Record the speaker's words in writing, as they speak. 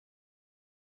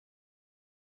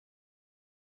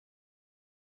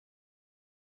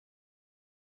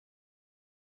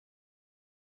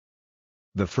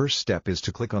The first step is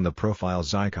to click on the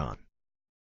Profiles icon.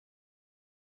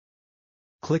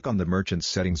 Click on the Merchant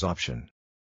Settings option.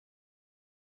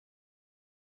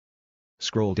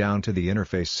 Scroll down to the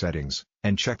Interface Settings,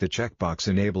 and check the checkbox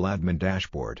Enable Admin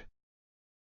Dashboard.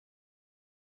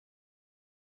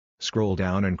 Scroll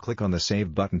down and click on the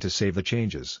Save button to save the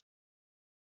changes.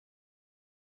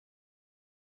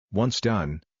 Once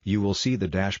done, you will see the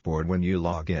dashboard when you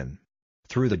log in.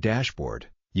 Through the dashboard,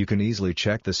 you can easily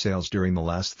check the sales during the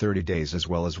last 30 days as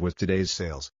well as with today's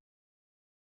sales.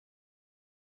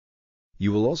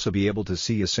 You will also be able to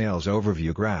see a sales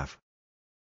overview graph.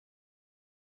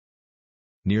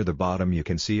 Near the bottom you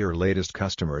can see your latest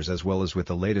customers as well as with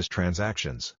the latest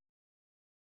transactions.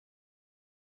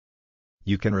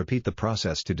 You can repeat the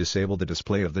process to disable the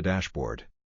display of the dashboard.